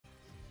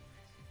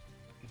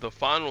the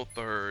final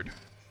third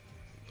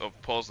of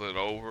Puzzle It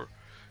Over,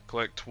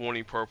 collect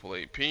 20 purple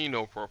AP,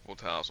 no purple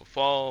tiles will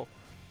fall.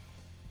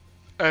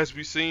 As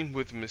we seen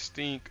with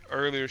Mystique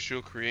earlier,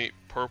 she'll create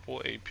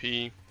purple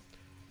AP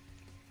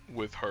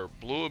with her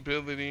blue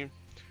ability.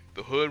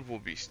 The hood will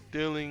be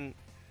stealing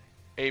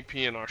AP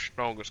in our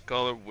strongest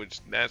color,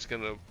 which that's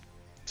gonna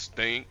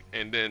stink.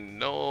 And then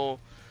Null,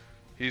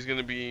 he's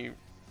gonna be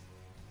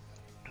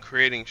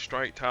creating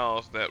strike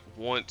tiles that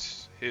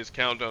once his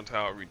countdown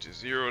tile reaches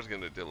 0 is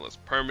gonna deal us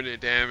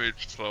permanent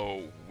damage.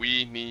 So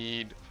we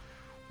need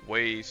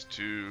ways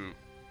to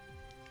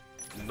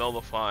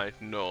nullify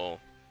Null.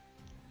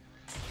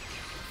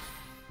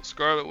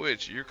 Scarlet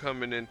Witch, you're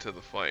coming into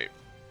the fight.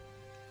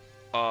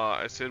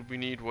 I said we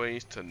need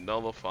ways to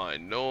nullify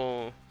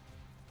Null.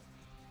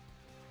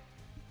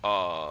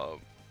 I'm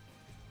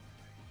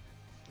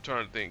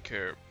trying to think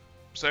here.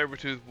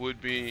 Sabretooth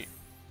would be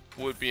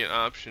an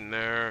option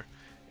there.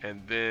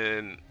 And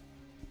then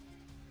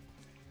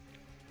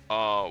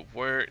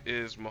where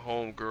is my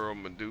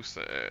homegirl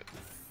Medusa at?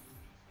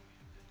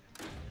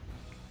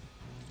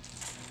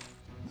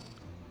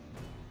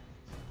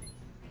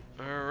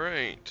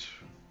 Alright.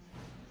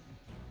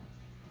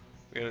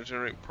 We're gonna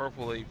generate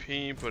purple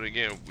AP, but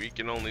again, we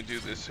can only do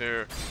this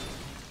here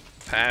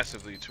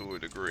passively to a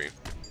degree.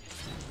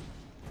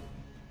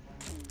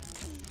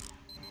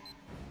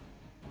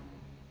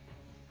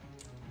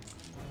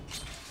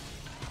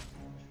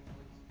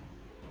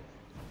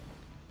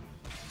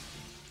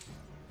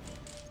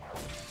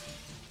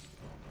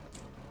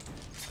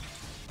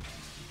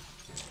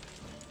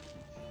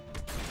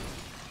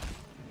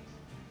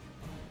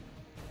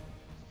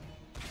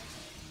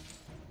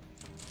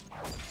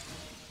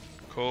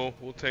 Cool,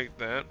 we'll take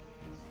that.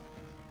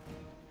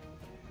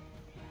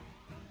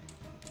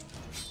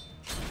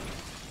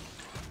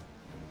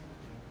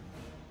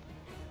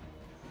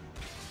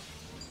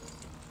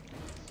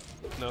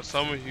 Now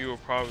some of you are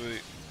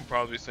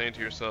probably saying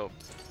to yourself,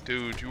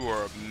 dude, you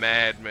are a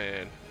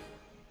madman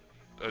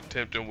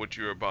attempting what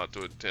you're about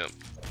to attempt.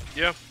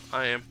 Yeah,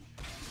 I am.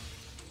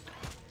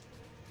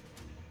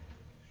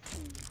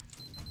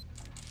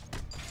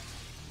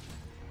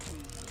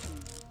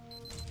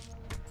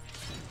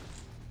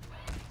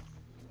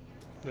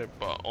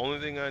 But only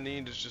thing I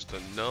need is just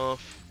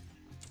enough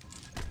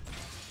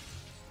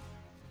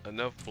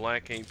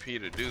black AP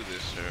to do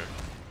this, sir.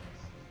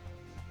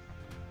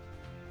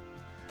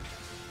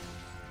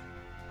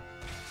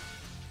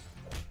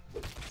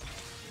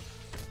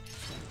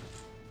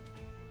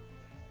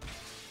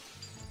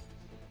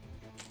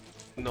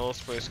 Null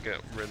Space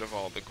got rid of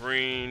all the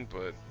green,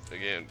 but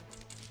again,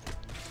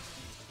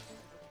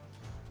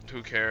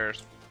 who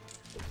cares?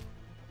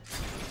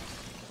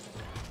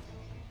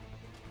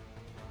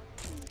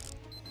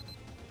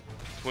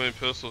 Twin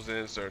Pistols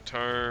ends their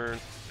turn.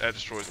 That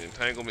destroys the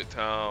entanglement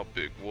tile.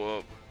 Big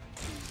whoop.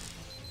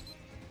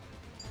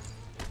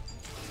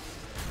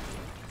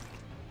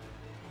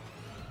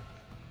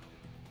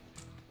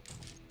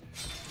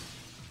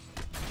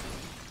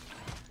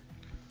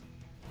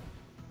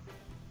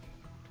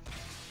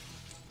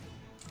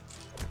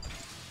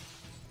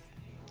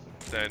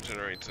 That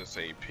generates us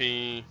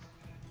AP.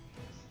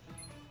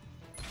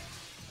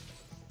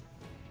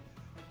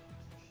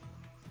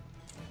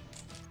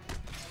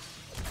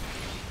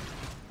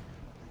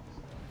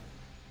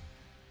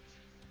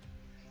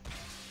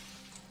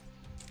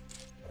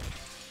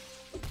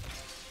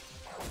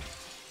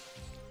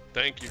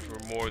 Thank you for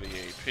more of the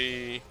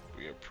AP.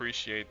 We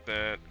appreciate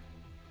that.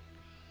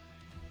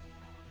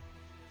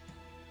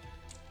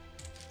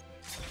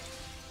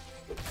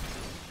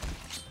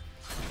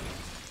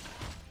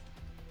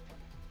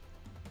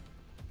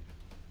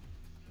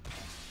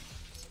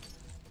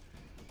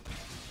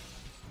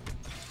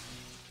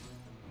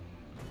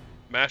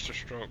 Master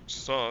Stroke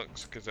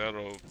sucks because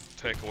that'll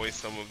take away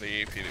some of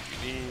the AP that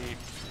we need,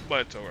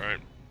 but it's alright.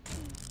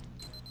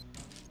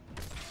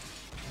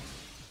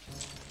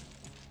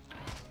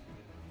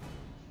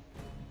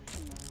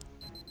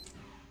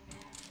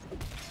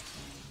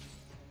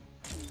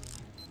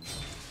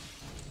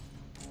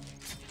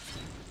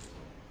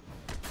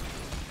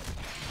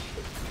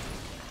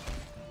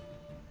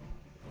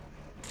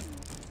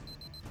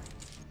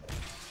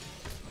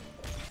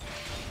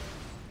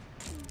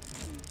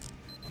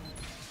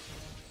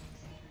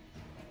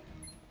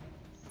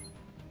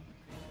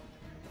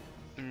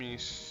 Let me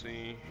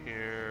see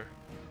here.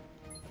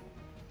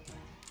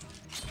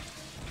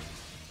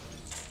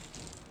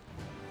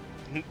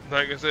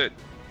 Like I said,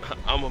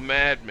 I'm a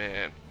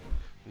madman.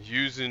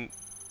 Using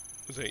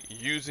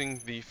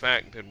the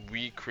fact that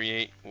we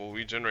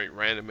generate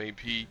random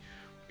AP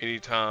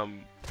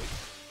anytime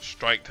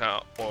strike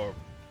tile or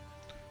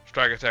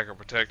strike attack or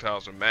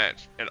projectiles are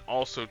matched, and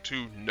also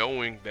too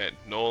knowing that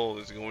Null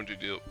is going to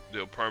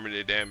deal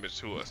permanent damage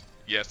to us.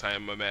 Yes, I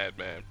am a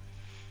madman.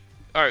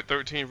 Alright,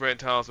 13 red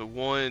tiles at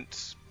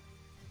once.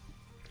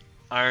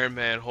 Iron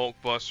Man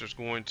Hulkbuster is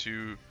going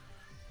to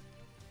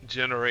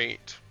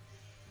generate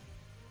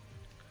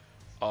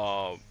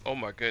oh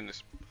my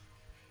goodness,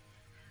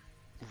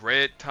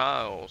 red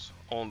tiles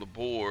on the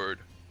board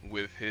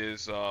with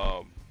his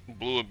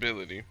blue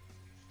ability.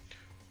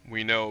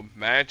 We know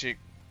Magic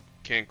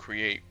can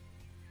create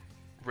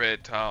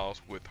red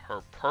tiles with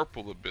her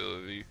purple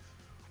ability,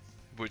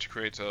 which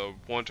creates a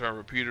one-turn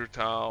repeater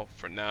tile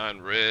for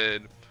 9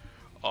 red.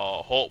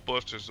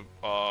 Hulkbuster's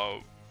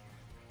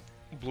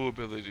blue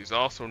ability is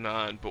also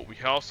 9, but we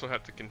also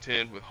have to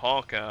contend with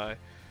Hawkeye,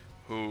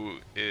 who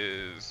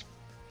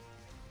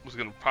was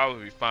going to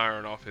probably be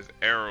firing off his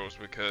arrows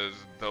because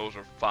those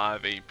are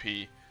 5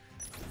 AP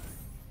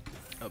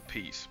a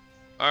piece.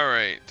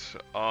 Alright,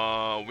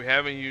 we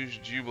haven't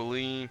used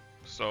Jubilee,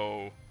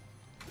 so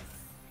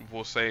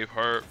we'll save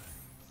her.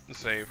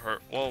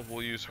 Well,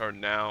 we'll use her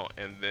now,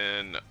 and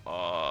then,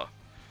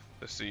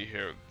 let's see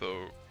here.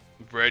 The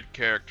red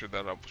character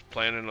that I was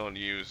planning on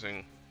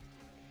using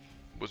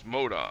was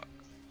MODOK.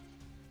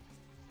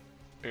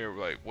 And you're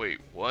like, wait,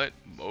 what?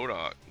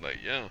 MODOK? Like,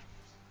 yeah.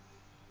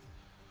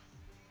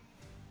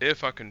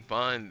 If I can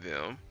find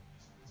them,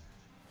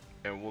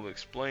 and we'll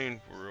explain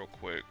real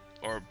quick,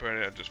 or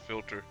better, I just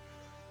filter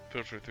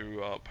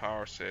through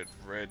power set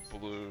red,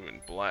 blue, and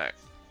black.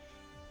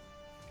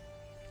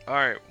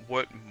 Alright,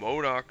 what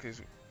MODOK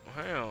is,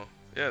 wow,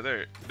 yeah,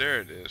 there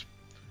it is.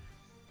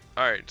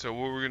 Alright, so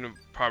what we're gonna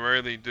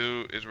primarily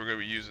do is we're gonna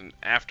be using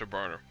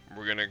Afterburner.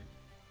 We're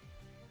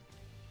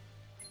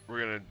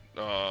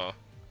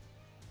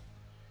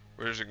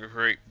just gonna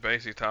create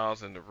basic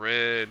tiles in the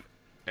red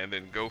and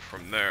then go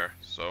from there.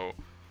 So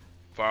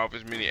fire up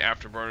as many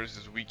Afterburners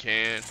as we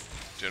can,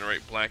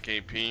 generate black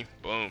AP,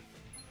 boom.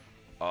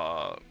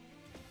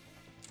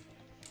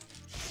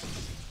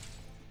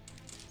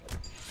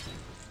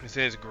 It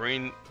says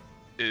green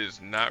is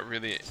not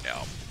really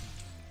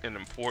an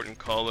important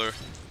color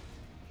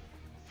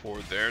for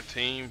their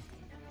team.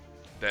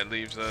 That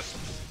leaves us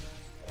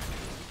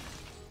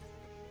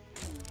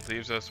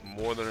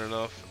more than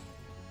enough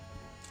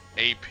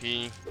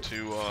AP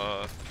to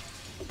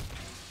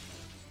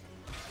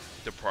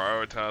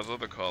prioritize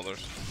other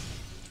colors,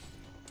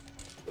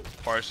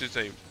 or I should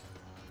say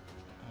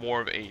more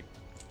of an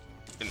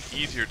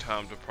easier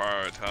time to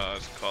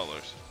prioritize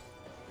colors.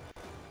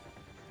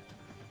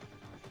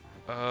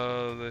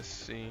 Let's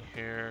see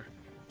here.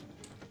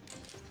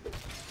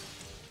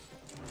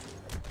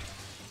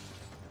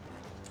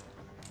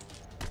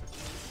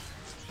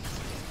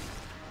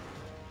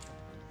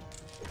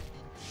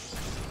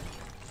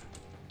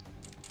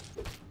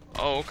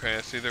 Oh, okay.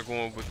 I see they're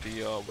going with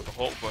the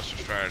Hulkbuster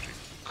strategy.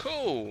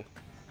 Cool.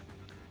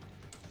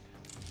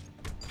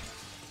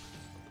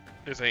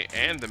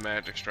 And the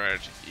magic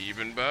strategy,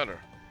 even better.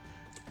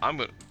 I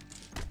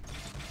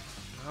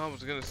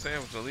was gonna say I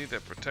was gonna leave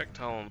that protect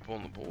tile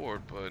on the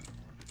board, but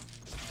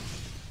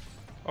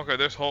okay,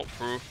 there's Hulk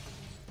proof.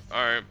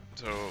 Alright,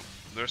 so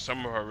there's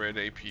some of our red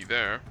AP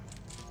there,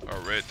 our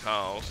red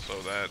tiles, so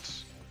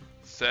that's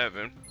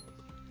 7.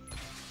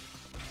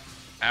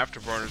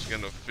 Afterburner's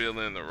gonna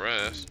fill in the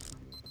rest.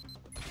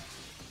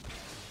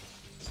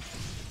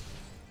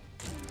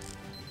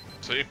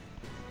 See?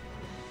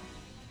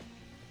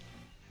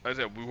 Like I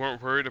said, we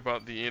weren't worried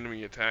about the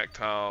enemy attack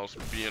tiles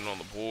being on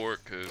the board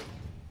because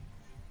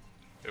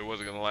it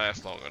wasn't going to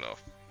last long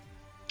enough.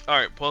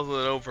 Alright, puzzle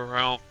it over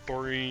round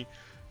 3.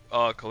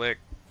 Collect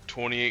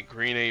 28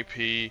 green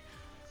AP.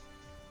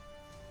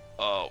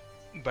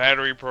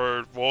 Battery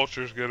per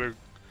Vulture's going to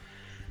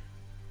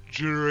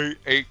generate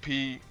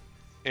AP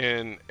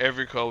in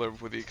every color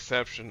with the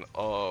exception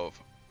of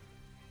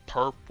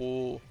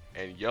purple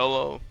and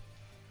yellow.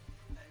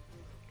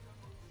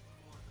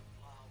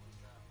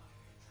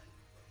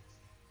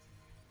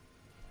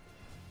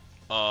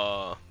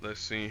 Let's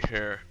see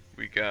here.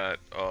 We got,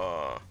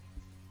 I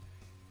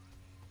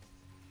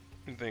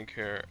think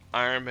here,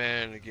 Iron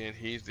Man, again,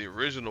 he's the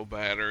original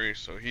battery,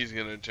 so he's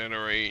gonna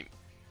generate,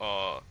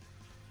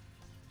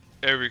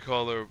 every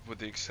color with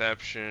the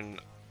exception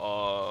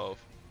of,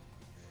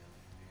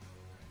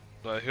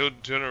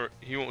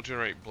 he won't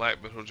generate black,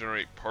 but he'll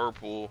generate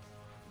purple,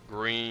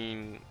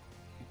 green,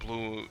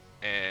 blue,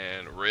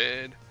 and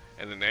red.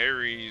 And then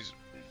Ares,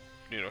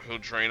 you know, he'll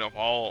drain up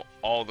all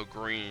the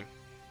green.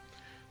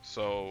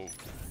 So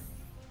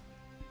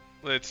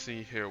let's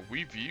see here.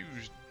 We've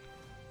used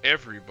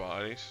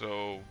everybody,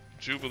 so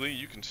Jubilee,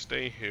 you can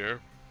stay here,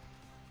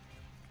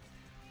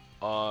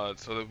 so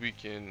that we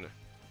can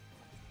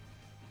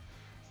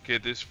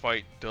get this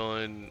fight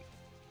done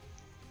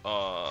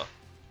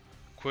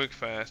quick,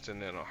 fast,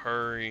 and in a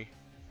hurry.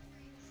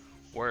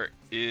 Where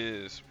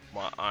is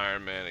my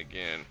Iron Man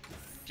again?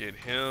 Get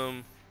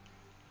him.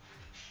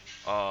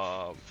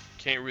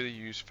 Can't really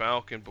use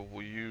Falcon, but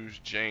we'll use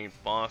Jane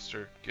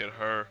Foster. Get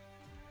her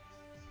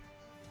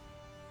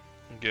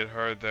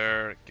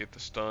there, get the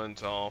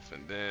stuns off,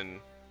 and then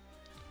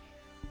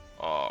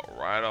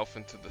ride off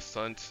into the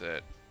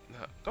sunset.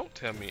 Now, don't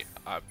tell me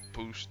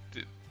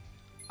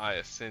I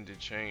ascended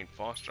Jane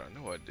Foster. I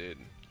know I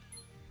didn't.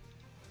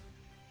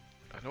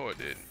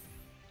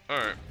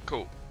 Alright,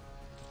 cool.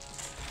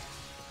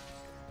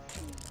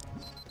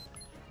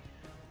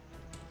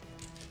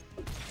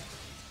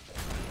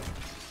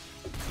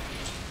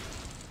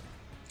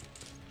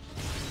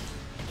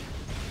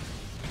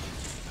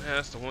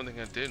 that's the one thing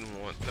I didn't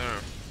want there.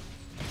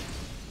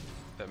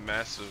 That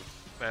massive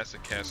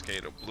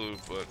cascade of blue,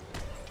 but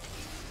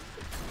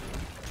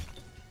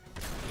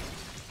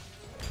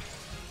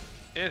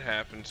it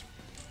happens.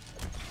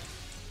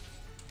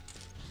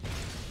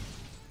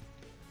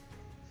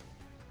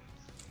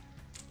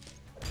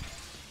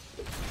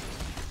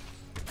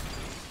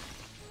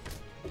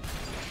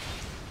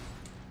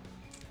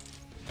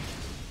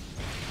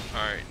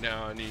 Alright,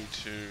 now I need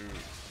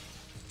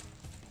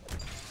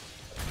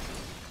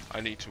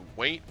to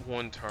wait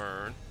one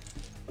turn.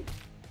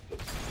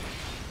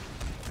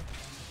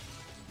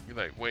 You're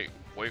like, wait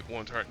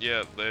one turn.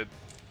 Yeah, let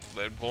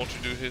Vulture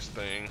do his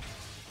thing.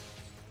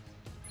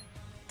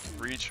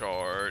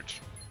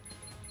 Recharge.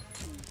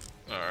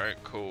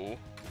 Alright, cool.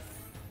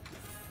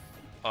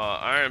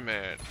 Iron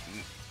Man,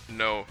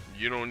 no,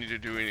 you don't need to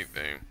do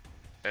anything.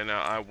 And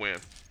now I win.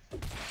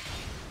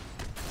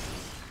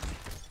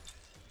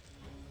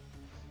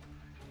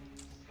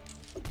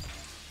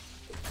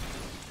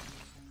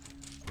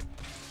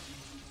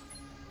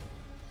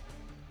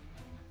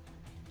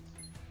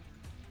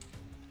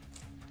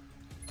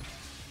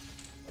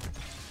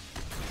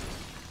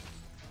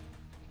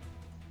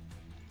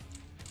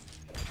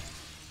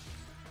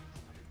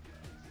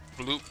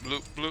 Bloop,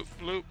 bloop, bloop,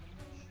 bloop.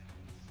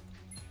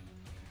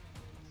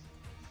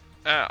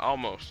 Ah,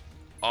 almost.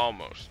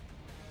 Almost.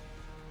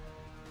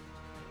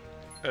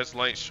 Let's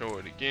light show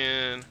it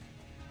again.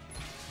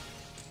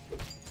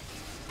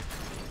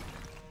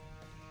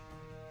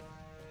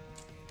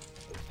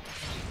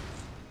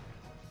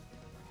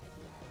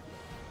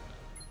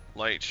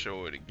 Light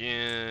show it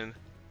again.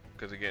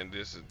 Because again,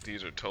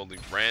 these are totally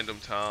random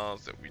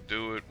tiles that we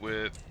do it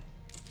with.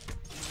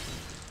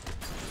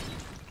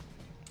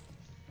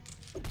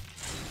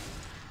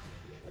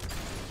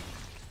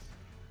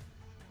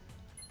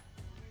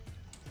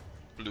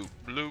 Bloop,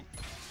 bloop.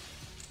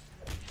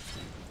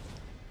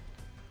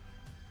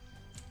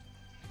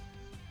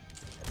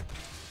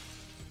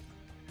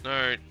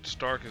 Alright,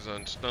 Stark is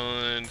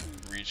unstunned.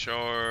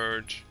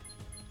 Recharge.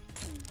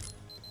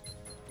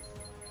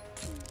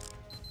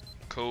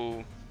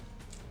 Cool.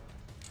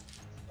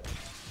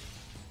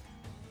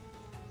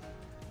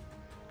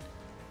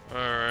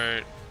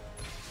 Alright.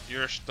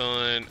 You're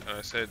stunned.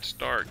 I said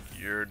Stark,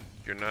 you're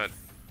not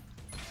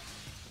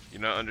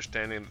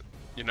understanding.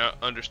 You're not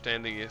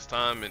understanding his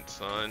timing,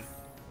 son.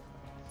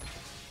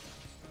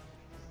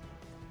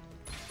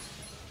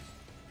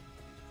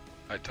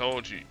 I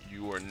told you,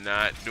 you are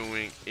not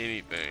doing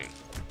anything.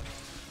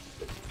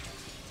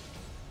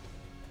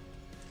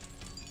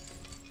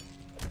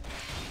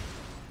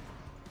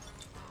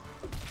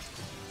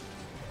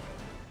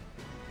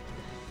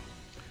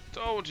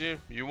 Told you,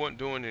 you weren't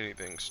doing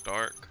anything,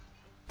 Stark.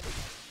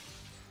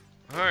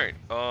 Alright,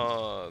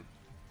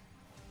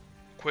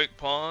 quick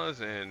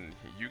pause and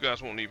you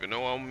guys won't even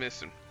know I'm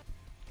missing.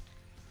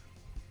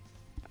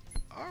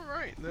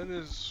 Alright, let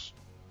us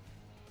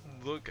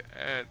look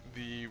at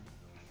the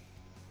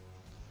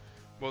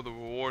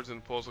rewards in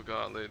the Postal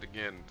Gauntlet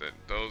again. That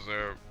those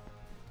are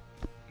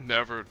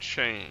never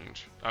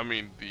change. I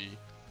mean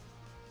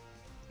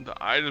the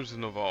items in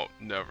the vault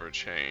never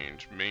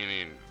change,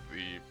 meaning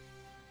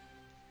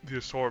the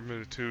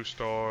assortment of 2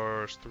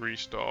 stars, 3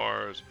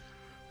 stars,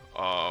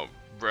 red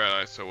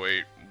ISO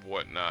 8,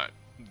 whatnot.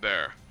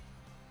 There,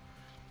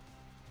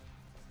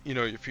 you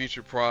know, your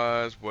feature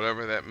prize,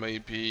 whatever that may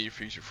be,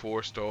 feature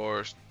 4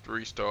 stars,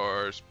 3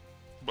 stars,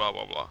 blah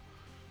blah blah.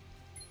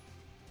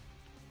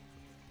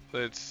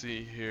 Let's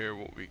see here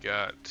what we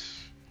got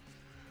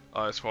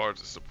as far as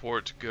the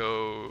support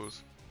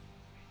goes.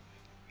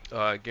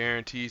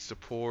 Guaranteed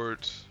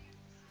support.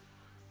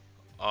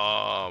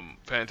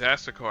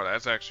 Fantastic card.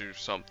 That's actually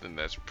something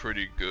that's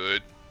pretty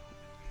good,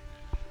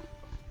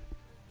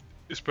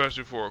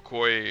 especially for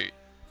Okoye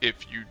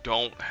if you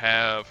don't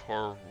have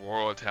her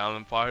Royal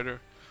Talon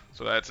Fighter.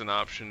 So that's an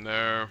option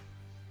there.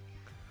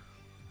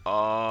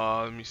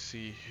 Let me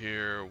see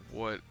here.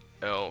 What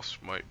else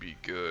might be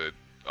good?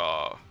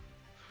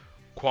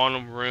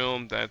 Quantum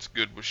Realm. That's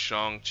good with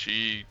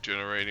Shang-Chi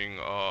generating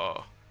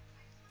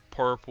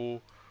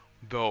purple.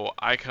 Though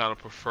I kind of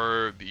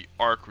prefer the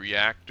Arc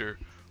Reactor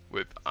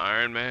with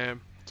Iron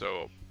Man.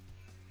 So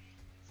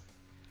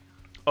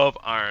of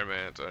Iron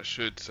Man's, I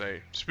should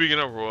say. Speaking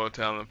of Royal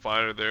Talon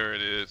Fighter, there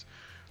it is.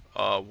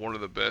 One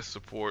of the best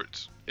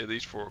supports, at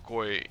least for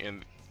Okoye,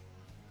 and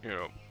you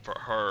know, for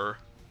her.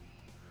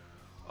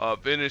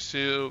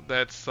 Venesil,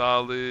 that's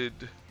solid.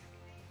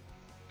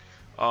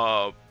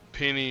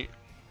 Penny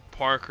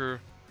Parker,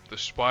 the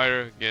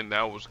Spider, again,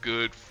 that was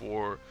good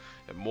for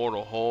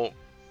Immortal Hulk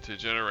to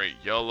generate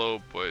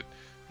yellow, but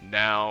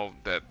now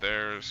that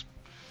there's,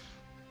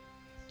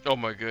 oh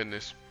my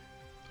goodness,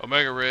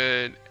 Omega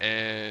Red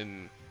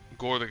and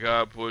Gore the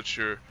God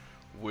Butcher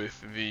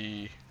with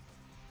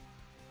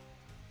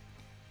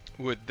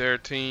their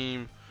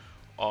team,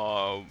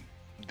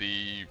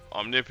 the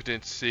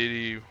Omnipotent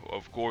City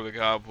of Gore the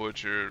God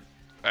Butcher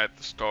at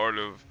the start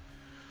of,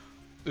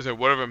 is that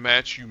whatever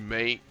match you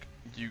make,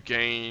 you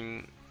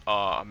gain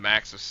a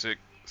max of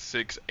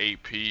 6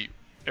 AP,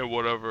 and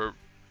whatever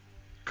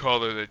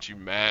color that you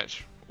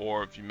match,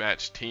 or if you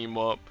match team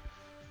up.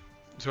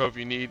 So if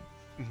you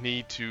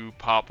need to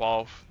pop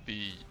off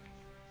the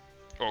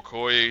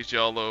Okoye's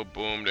yellow,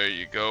 boom, there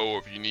you go. Or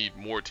if you need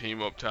more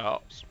team up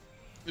tiles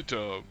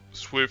to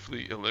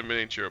swiftly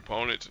eliminate your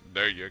opponent,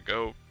 there you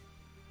go.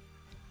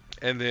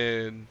 And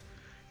then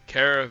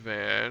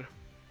Caravan,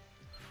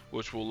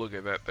 which we'll look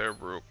at that there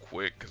real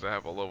quick because I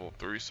have a level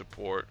 3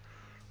 support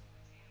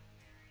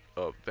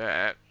of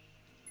that.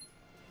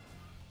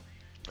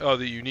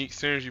 The unique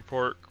synergy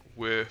perk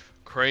with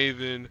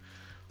Craven,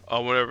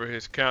 whenever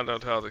his countdown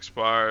tiles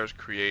expires,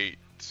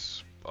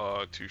 creates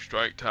 2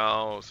 strike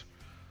tiles.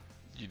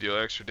 You deal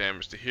extra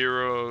damage to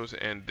heroes,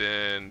 and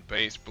then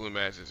base blue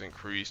match is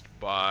increased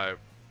by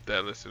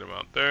that listed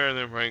amount there, and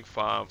then rank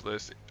 5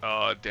 less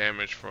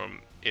damage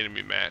from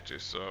enemy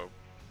matches. So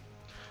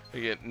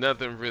again,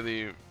 nothing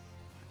really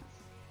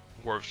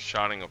worth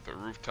shouting up the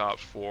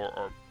rooftops for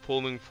or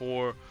pulling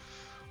for.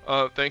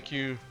 Thank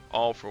you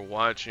all for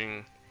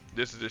watching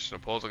this edition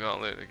of Puzzle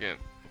Gauntlet. Again,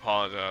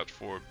 apologize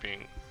for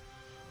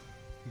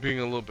being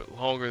a little bit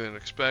longer than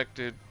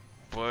expected,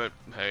 but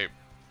hey,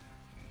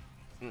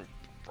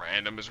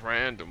 random is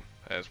random,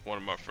 as one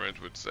of my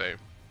friends would say.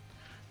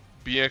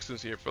 Be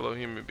excellent here, fellow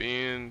human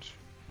beings,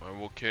 and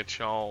we'll catch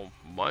y'all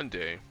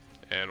Monday.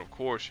 And of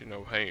course, you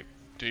know, hey,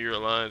 do your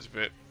alliance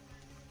event.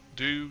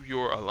 Do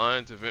your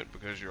alliance event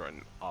because your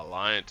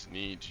alliance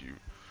needs you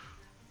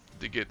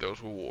to get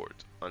those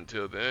rewards.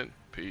 Until then,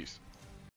 peace.